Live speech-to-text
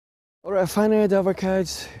Alright, finally, Dover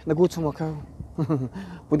kids, nagutom ako.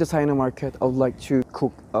 Punta tayo ng market. I would like to cook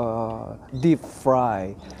deep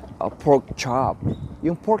fry pork chop.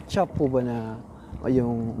 Yung pork chop po ba na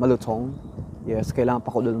yung malutong? Yes, kailangan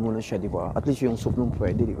pakuloyin muna siya, di ba? At least yung soup nung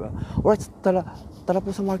pwede, di ba? Alright, tara po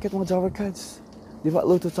sa market mga Dover kids. Di ba,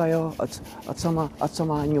 luto tayo at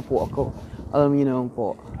samahan niyo po ako. Alam niyo naman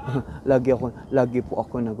po, lagi po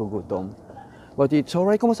ako nagugutom. But it's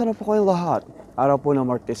alright, kumusta na po kayo lahat? Araw po ng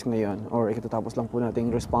Martes ngayon, or ikatatapos lang po nating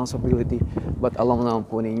responsibility. But alam naman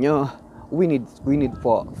po ninyo, we need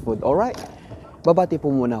po food, alright? Babati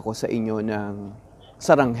po muna ako sa inyo ng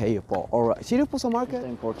saranghayo po, alright? Sino po sa market?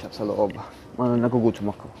 Yung pork chop sa loob.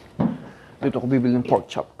 Nagugutom ako. Dito ako bibili ng pork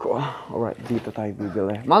chop ko. Alright, dito tayo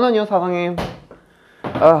bibili. 만원요, 사장님.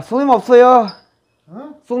 손님 없어요.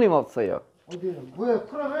 어? 손님 없어요. 어디? 뭐야?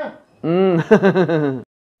 그러네.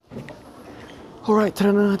 Alright, tara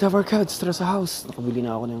na Dover kids, tara sa house. Nakabili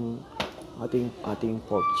na ako ng ating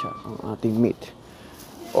pork chop, ang ating meat.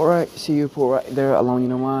 Alright, see you po right there. Alam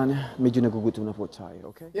niyo naman, medyo nagugutom na po tayo,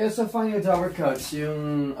 okay? Yes, so finally Dover kids,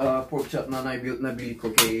 yung pork chop na nabili ko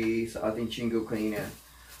sa ating chingo kanina.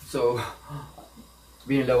 So,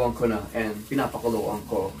 binilawan ko na and pinapakuluan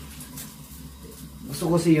ko. Gusto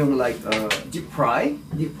ko kasi yung like deep fry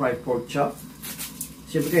pork chop.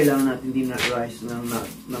 Siyempre kailangan natin din na rice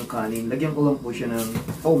ng kanin. Lagyan ko lang po siya ng,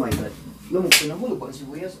 oh my god, lumog ko na, hulog pa ang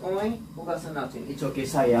sibuyas. Okay, bukasan natin. It's okay,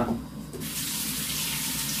 sayang.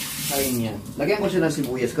 Sayang yan. Lagyan ko siya ng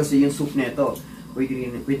sibuyas kasi yung soup nito, pwede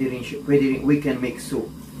rin, we can make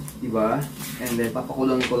soup. Diba? And then,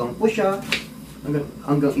 papakulan ko lang po siya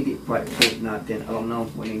hanggang i-deep fry natin. Alam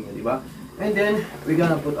naman po ninyo, diba? And then, we're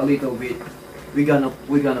gonna put a little bit,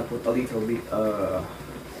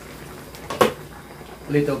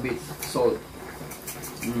 salt.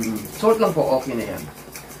 Salt lang po, okay na yan.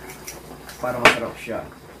 Para masarap siya.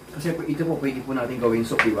 Kasi ito po, pwede po natin gawing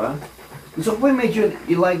soup, diba? Gusto ko po medyo,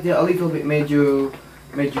 you like a little bit, medyo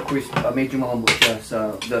crisp, medyo malambot siya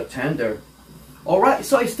sa the tender. Alright,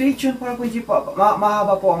 so stay tuned para po hindi pa,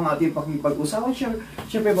 mahaba po ang ating pakipag-usapan.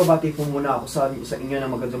 Siyempre, babati po muna ako sa inyo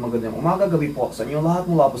na magandang umaga, gabi po sa inyo. Lahat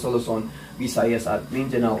mula po sa Luzon, Visayas at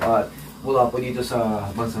Mindanao at mula po dito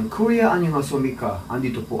sa bansang Korea, anyong asumika,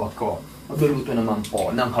 andito po ako. Magluluto naman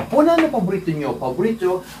po ng hapunan na paborito nyo,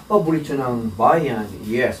 paborito ng bayan.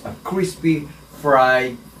 Yes, a crispy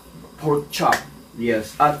fried pork chop.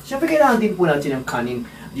 Yes, at syempre kailangan din po natin ng kanin.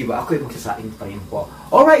 Diba? Ako'y magsasaing pa rin po.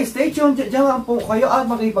 Alright, stay tuned. Diyan po kayo at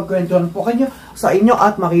makipagkwentuhan po kayo sa inyo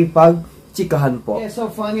at makipagtsikahan po. Yeah, so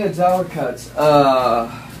funny as our cuts.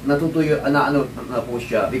 Natutuyo na po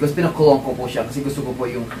siya because pinakulong ko po siya kasi gusto ko po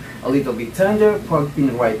yung a little bit tender. Pag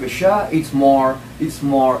pinray ko siya, it's more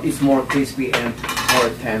crispy and more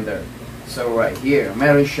tender. So right here,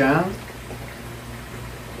 meron siyang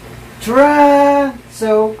tara!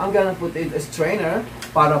 So I'm gonna put it as strainer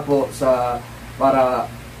para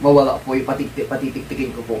mawala po yung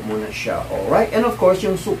patitiktikin ko po muna siya. Alright, and of course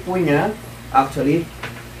yung soup po niya, actually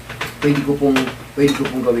pwede ko pong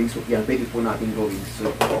gawing soup yan. Pwede po natin gawing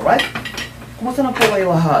soup. Alright? Kumusta na po kayo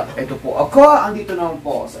lahat? Ito po ako. Andito na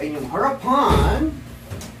po sa inyong harapan.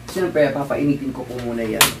 Siyempre, papainitin ko po muna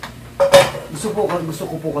yan. Gusto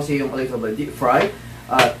ko po kasi yung a little bit deep fry.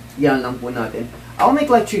 At yan lang po natin. I'll make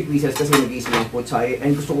like 3 pieces kasi nag-iisa lang po tayo.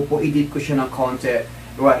 And gusto ko po i-dip ko siya ng konti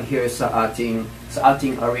right here sa ating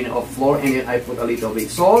arena of flour. And then I put a little bit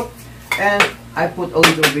salt. And I put a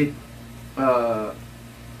little bit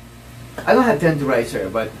I don't have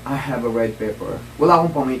tenderizer, but I have a red pepper. Wala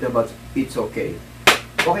akong paminta, but it's okay.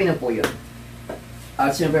 Okay na po yan.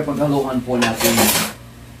 At siyempre, paghaluan po natin,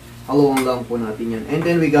 haluan lang po natin yan. And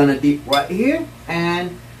then, we're gonna dip right here.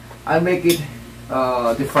 And I make it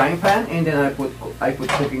the frying pan. And then, I put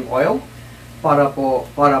cooking oil. Para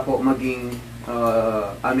po maging,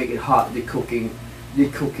 I make it hot, the cooking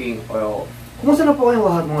oil. Kumusta na po kayong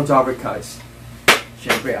lahat mga Dover kids?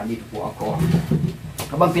 Siyempre, andito po ako.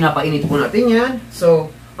 Habang pinapainit po natin yan,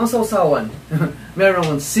 so, ang sausawan, meron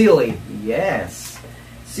akong sili. Yes!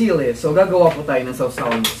 Sili. So, gagawa po tayo ng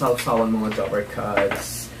sausawan mga Dover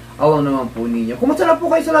kids. Alam naman po ninyo. Kumusta na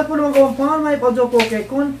po kayo sa lahat po naman gawang pangal, may padyo po kay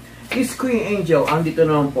Kun. Is Queen Angel, andito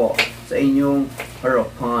naman po sa inyong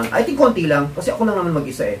harapan. I think konti lang, kasi ako lang naman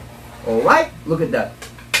mag-isa eh. Alright, look at that.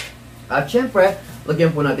 At syempre,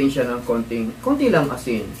 lagyan po natin siya ng konti lang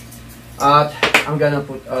asin. At, I'm gonna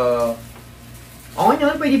put,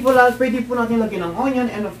 onion, pwede po natin lagyan ng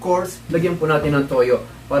onion, and of course, lagyan po natin ng toyo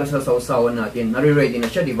para sa sausawan natin. Nare-ready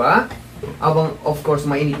na siya, di ba? Abang, of course,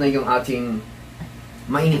 mainit na yung ating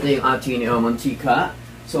mantika.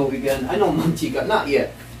 So, we can, mantika, not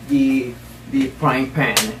yet. The frying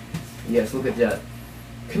pan. Yes, look at that.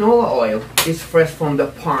 canola oil is fresh from the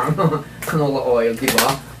farm. Canola oil, di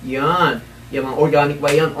ba? Yan. Yung mga organic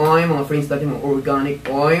ba yan? Oil, mga friends natin, mga organic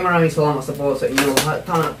oil. Maraming salamat sa po sa inyo lahat.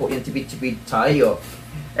 Tama po yan, tipid-tipid tayo.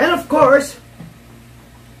 And of course,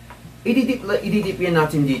 ididip yan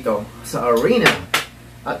natin dito sa arena.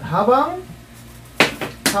 At habang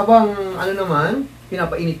ano naman,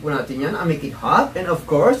 pinapainit po natin yan. I make it hot. And of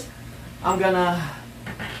course, I'm gonna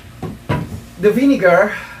the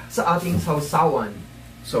vinegar sa ating sausawan.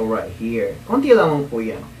 So right here, konti lamang po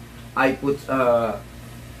yan. I put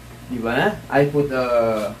di ba na? I put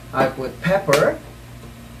pepper.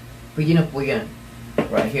 Pwede na po yan.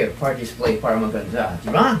 Right here, for display, para maganda. Di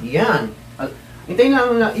ba? Yan.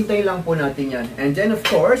 Hintayin lang po natin yan. And then of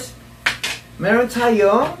course, meron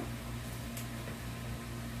tayong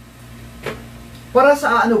para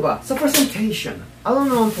sa ano ba? Sa presentation.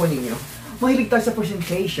 Alam naman po ninyo, mahilig tayo sa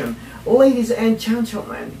presentation. Ladies and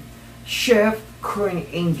gentlemen, Chef Cooing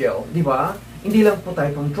Angel, di ba? Hindi lang po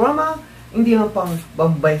tayo pang drama, hindi lang pang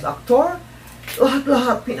best actor,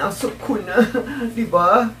 lahat-lahat pinasok ko na, di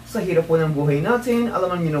ba? Sa hirap po ng buhay natin,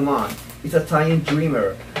 alam niyo naman, it's a Italian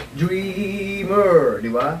dreamer, di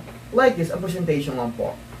ba? Like this, a presentation lang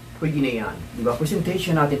po. Pwede na yan, di ba?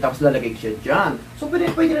 Presentation natin, tapos lalagay siya dyan. So,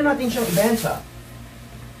 pwede na natin siyang ibenta.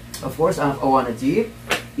 Of course, I wanna dip.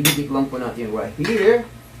 Ididip lang po natin right here.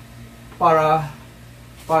 Para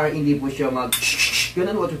hindi po siya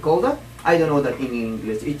ganun, what you call that? I don't know that in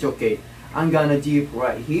English. It's okay. I'm gonna dip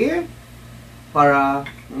right here. Para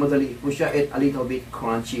madali po siya at a little bit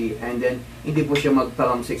crunchy. And then, hindi po siya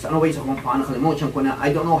magtalamsik. Ano ba yung sa kung paano kalimutan ko na?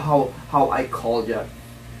 I don't know how I call that.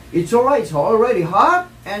 It's alright. It's already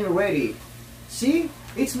hot and ready. See?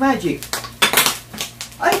 It's magic.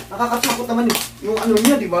 Ay, nakakatakot naman yung ano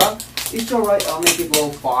niya, di ba? It's alright. I'll make it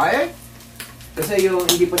low fire. Kasi yung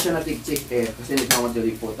hindi pa siya natik-tik kasi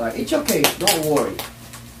nagmamadali po tayo. It's okay. Don't worry.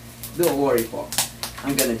 Don't worry po.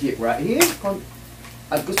 I'm gonna dip right here.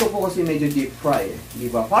 At gusto po kasi medyo deep fry di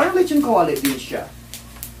ba? Parang lechon kawali din siya.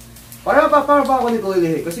 Para ba ako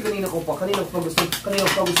nagulilihi? Kasi kanina ko pa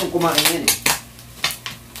gusto kumain yan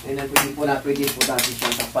And then pwede po natin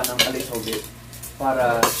siyang takpan ng a little bit.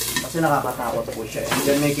 Para, kasi nakakatakot po siya. And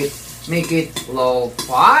then make it low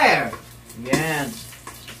fire. Yan.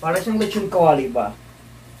 Para siyang lechon kawali ba?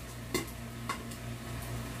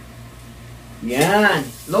 Yan.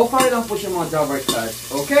 Low fire lang po siya mga Jobber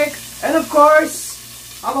Cats. Okay? And of course,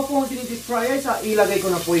 ako po ang tinitip fryer, ilagay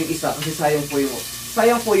ko na po yung isa kasi sayang po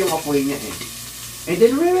yung apoy niya And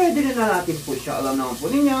then ready na natin po siya. Alam naman po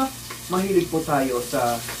ninyo, mahilig po talaga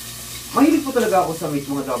ako sa meat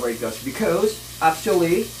mga Jobber Cats because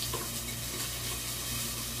actually,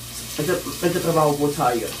 nagtatrabaho po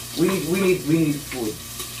tayo. We need food.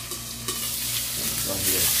 So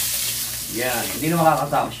here. Yan, hindi na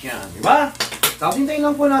makakatapos yan, di ba? Tapos hintayin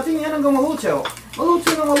lang po natin yan hanggang maluto.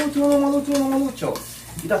 Maluto.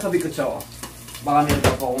 Itasabi ko siya. Baka meron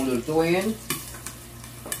pa po akong lulutuin.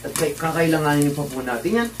 At kakailanganin pa po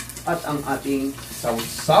natin yan. At ang ating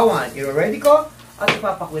sausawan. I-ready ko. At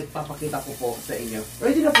ipapakita ko po sa inyo.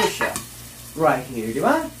 Ready na po siya. Right here, di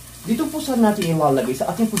ba? Dito po saan natin ilalagay sa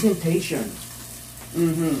ating presentation.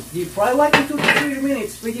 Deep fry like in 2 to 3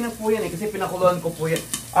 minutes. Pwede na po yan kasi pinakuluan ko po yan.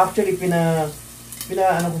 Actually,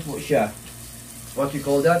 ano ko po siya. What you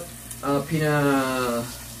call that?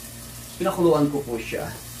 Pinakuluan ko po siya.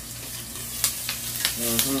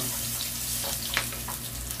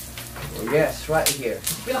 Oh, yes, right here.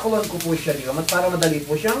 Pinakuluan ko po siya, di ba? Para madali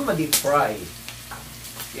po siyang ma-deep fry.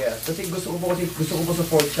 Yes, kasi gusto ko po sa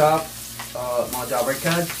pork chop, mga Jobber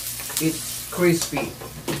Cats, it's crispy.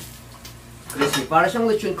 Para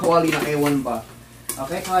siyang lechon kawali na ewan ba.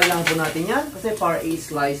 Okay, kailangan po natin yan kasi para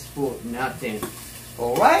i-slice po natin.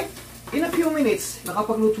 Alright? In a few minutes,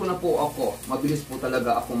 nakapagluto na po ako. Mabilis po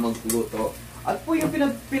talaga ako magluto. At po yung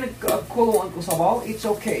pinagkuluan ko sa bowl, it's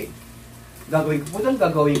okay. Gagawin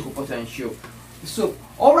ko po sa soup.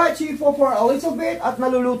 Alright, see po for a little bit at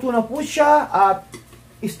naluluto na po siya at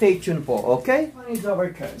stay tuned po, okay? Mga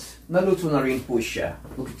Jobber Cats, naluto na rin po siya.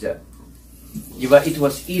 Look at that. Diba, it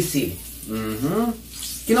was easy.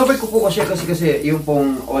 Kinover ko po kasi yung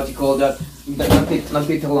pong, what you call that,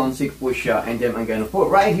 nagtitalansik po siya. And then I'm gonna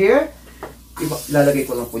put right here. Lalagay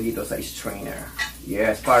ko lang po dito sa strainer.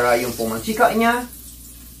 Yes, para yung pong mantika niya,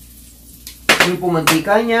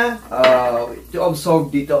 to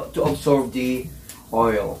absorb the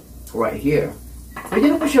oil right here.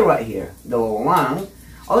 Pwede na po siya right here. Dalawa lang.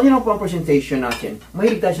 Alam niyo na po ang presentation natin.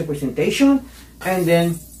 Mahilig tayo sa presentation. And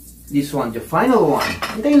then, this one, the final one.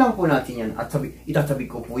 Hintayin lang po natin yan. At itatabi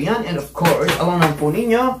ko po yan. And of course, alam lang po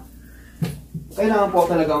ninyo, kailangan po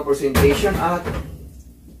talaga ang presentation at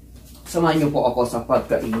samahan niyo po ako sa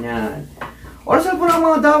pagkainan. Oras po ng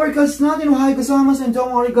mga Dabber Cats natin. Hi kasama and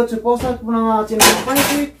don't worry, got to post po ng ating mga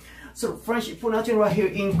friendship. So, friendship po natin right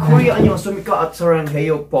here in Korea. Anyo, sumika at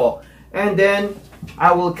saranghayo po. And then,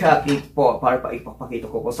 I will cut it po para pa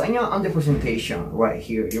ipapakita ko po sa inyo on the presentation right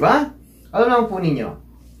here. Diba? Alam naman po ninyo,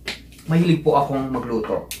 mahilig po akong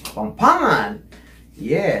magluto. Pampangan!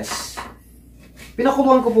 Yes!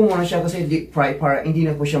 Pinakuluan ko po muna siya kasi deep fry para hindi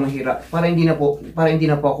na po siya mahirap. Para hindi na po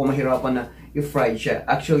ako mahirapan na i-fry siya.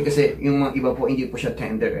 Actually kasi yung mga iba po hindi po siya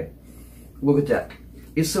tender eh. Look at that.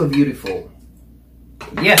 It's so beautiful.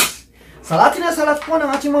 Yes! Salat na salat po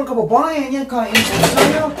ng ating mga kababayan. Yan, kain po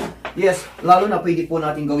tayo. Yes, lalo na pwede po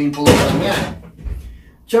natin gawin po yan.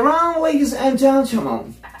 Charang, ladies and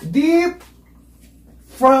gentlemen. Deep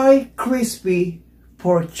fried crispy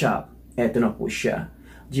pork chop. Eto na po siya.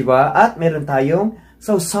 Diba? At meron tayong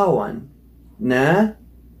sausawan na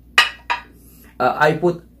I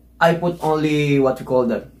put only what you call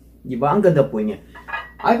that. Diba? Ang ganda po niya.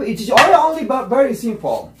 It is only very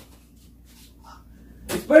simple.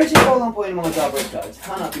 It's very simple lang po yung mga Dabber Cats.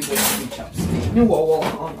 Hanapin ko yung aking chopstick. Yung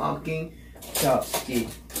wawawak ang aking chopstick.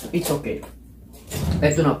 It's okay.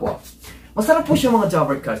 Eto na po. Masarap po siya mga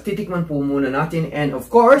Dabber Cats. Titikman po muna natin. And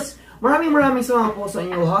of course, maraming salamat po sa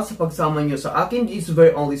inyo lahat sa pagsama nyo sa akin. It's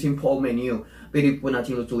very only simple menu. Pwede po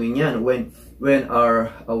natin lutuin yan when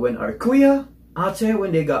our kuya, ate,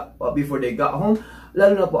 when they got before they got home,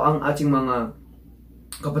 lalo na po ang ating mga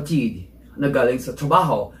kapatid na galing sa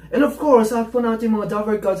trabaho. And of course, lahat po natin mga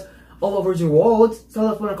Dabber Cats all over the world, sa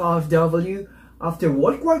lahat po ng ka-OFW, after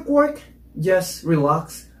work, just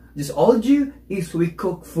relax. Just all you is we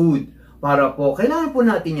cook food. Para po, kailangan po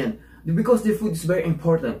natin yan. Because the food is very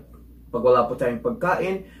important. Pag wala po tayong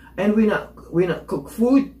pagkain, and we not cook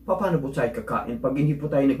food, paano po tayo kakain? Pag hindi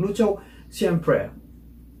po tayo nagluto, siyempre,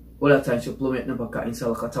 wala tayong supplement ng pagkain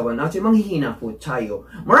sa katawan natin, manghihina po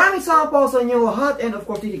tayo. Maraming salamat po sa inyo lahat, and of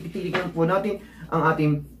course, titigan po natin ang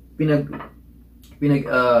ating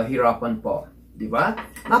pinaghirapan po. Diba?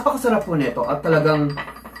 Napakasarap po nito, at talagang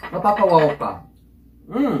mapapawaw ka.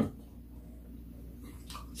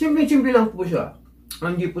 Simple lang po siya.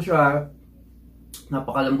 Hindi po siya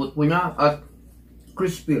napakalambot po niya at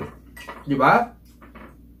crispy. Diba?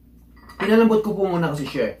 Pinalambot ko po muna kasi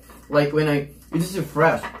siya. Like when this is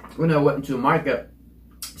fresh. When I went to market,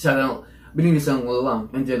 binilisan ko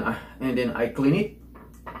lang. And then I clean it.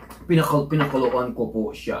 Pinakuluan ko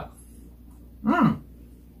po siya.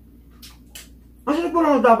 Masarap po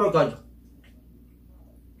ng Dabber Cats.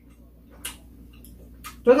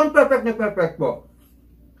 Talagang perfect po.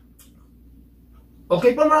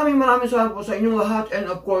 Okay po, maraming salamat po sa inyong lahat. And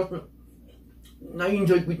of course,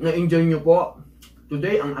 na-enjoy nyo po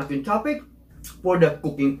today ang aking topic for the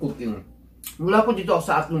cooking. Mula po dito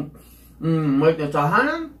sa aking maliit na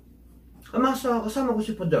tahanan, kasama ko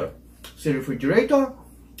si Father, si refrigerator,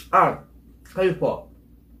 at kayo po.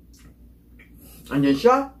 Andyan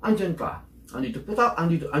siya, andyan ka. Andito po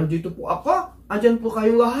ako, andyan po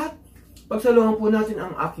kayo lahat. Pagsalungan po natin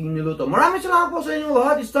ang aking niluto. Maraming salamat po sa inyong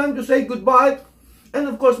lahat. It's time to say goodbye. And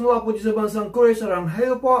of course, mula po dito sa bansang Korea,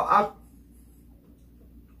 saranghayo po, at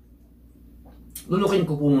lulukin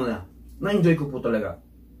ko po muna. Na-enjoy ko po talaga.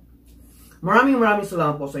 Maraming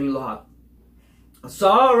salamat po sa inyo lahat.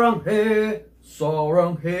 Saranghayo.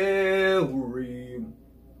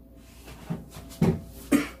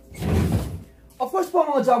 Of course po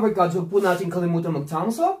mga Dabber Cats, huwag po natin kalimutan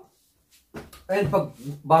mag-thumbs up. And pag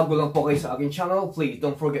bago lang po kayo sa aking channel, please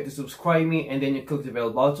don't forget to subscribe me and then you click the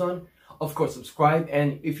bell button. Of course, subscribe,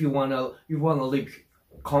 and if you wanna leave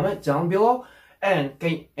comment down below, and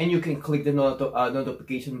you can click the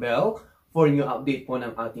notification bell for new update po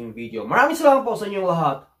ng ating video. Maraming salamat po sa inyong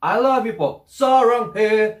lahat. I love you po.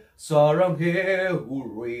 Saranghayo,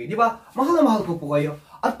 hooray. Diba? Mahal na mahal ko po kayo.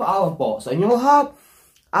 At paalam po sa inyong lahat.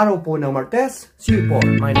 Araw po ng Martes. See you po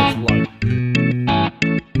in my next vlog.